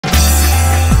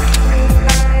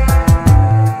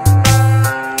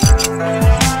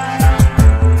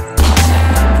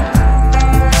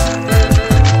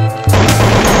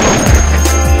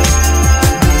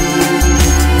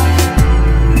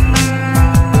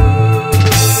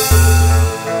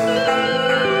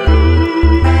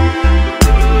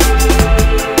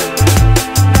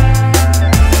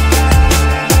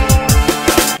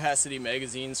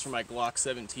for my Glock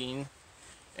 17,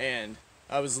 and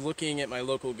I was looking at my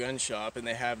local gun shop, and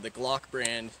they have the Glock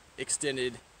brand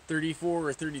extended 34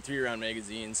 or 33 round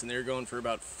magazines, and they're going for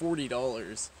about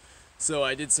 $40. So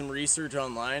I did some research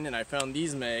online, and I found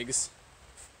these mags.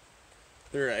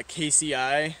 They're a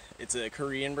KCI. It's a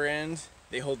Korean brand.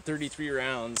 They hold 33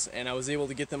 rounds, and I was able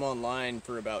to get them online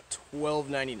for about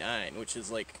 $12.99, which is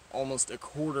like almost a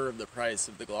quarter of the price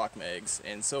of the Glock mags.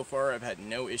 And so far, I've had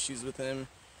no issues with them.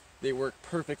 They work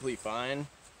perfectly fine,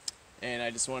 and I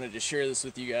just wanted to share this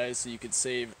with you guys so you could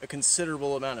save a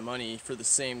considerable amount of money for the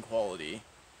same quality.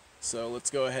 So let's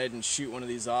go ahead and shoot one of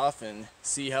these off and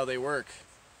see how they work.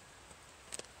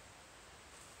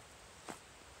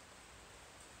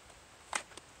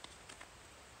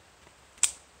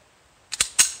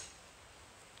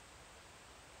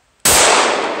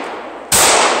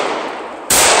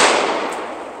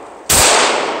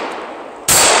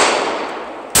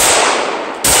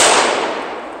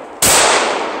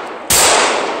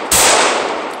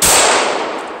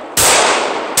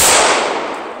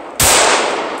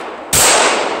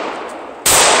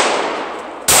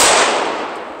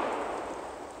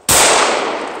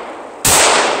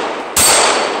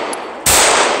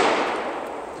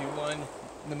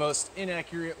 The most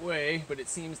inaccurate way, but it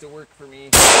seems to work for me.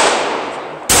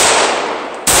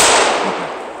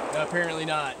 No, apparently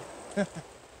not. But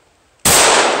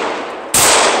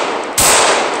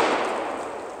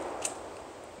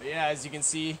yeah, as you can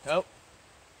see,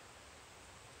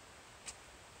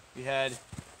 we had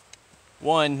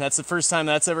one. That's the first time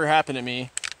that's ever happened to me.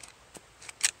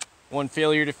 One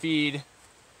failure to feed.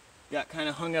 Got kind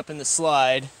of hung up in the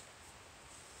slide.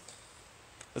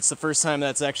 That's the first time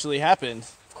that's actually happened.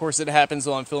 Of course it happens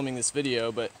while I'm filming this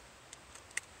video, but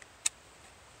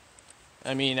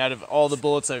I mean, out of all the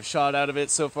bullets I've shot out of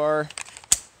it so far,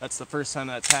 that's the first time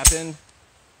that's happened.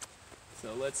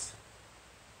 So let's...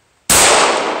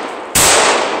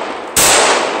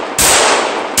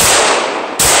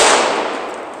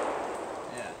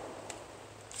 Yeah.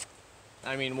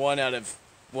 I mean, one out of,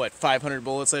 what, 500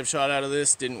 bullets I've shot out of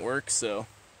this didn't work, so...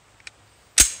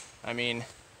 I mean,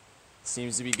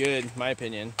 seems to be good, in my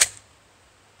opinion.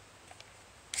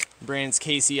 Brand's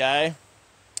KCI.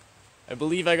 I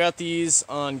believe I got these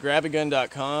on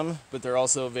grabagun.com, but they're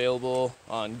also available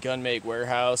on Gun Mag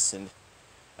Warehouse and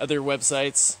other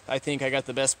websites. I think I got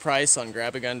the best price on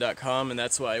grabagun.com, and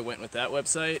that's why I went with that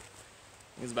website.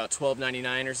 It was about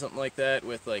 $12.99 or something like that,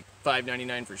 with like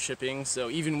 $5.99 for shipping. So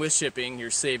even with shipping,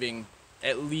 you're saving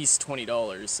at least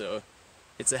 $20. So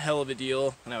it's a hell of a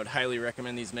deal, and I would highly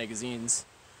recommend these magazines.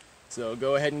 So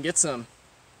go ahead and get some.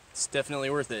 It's definitely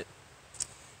worth it.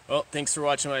 Well, thanks for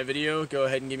watching my video. Go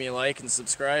ahead and give me a like and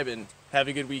subscribe, and have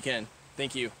a good weekend.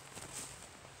 Thank you.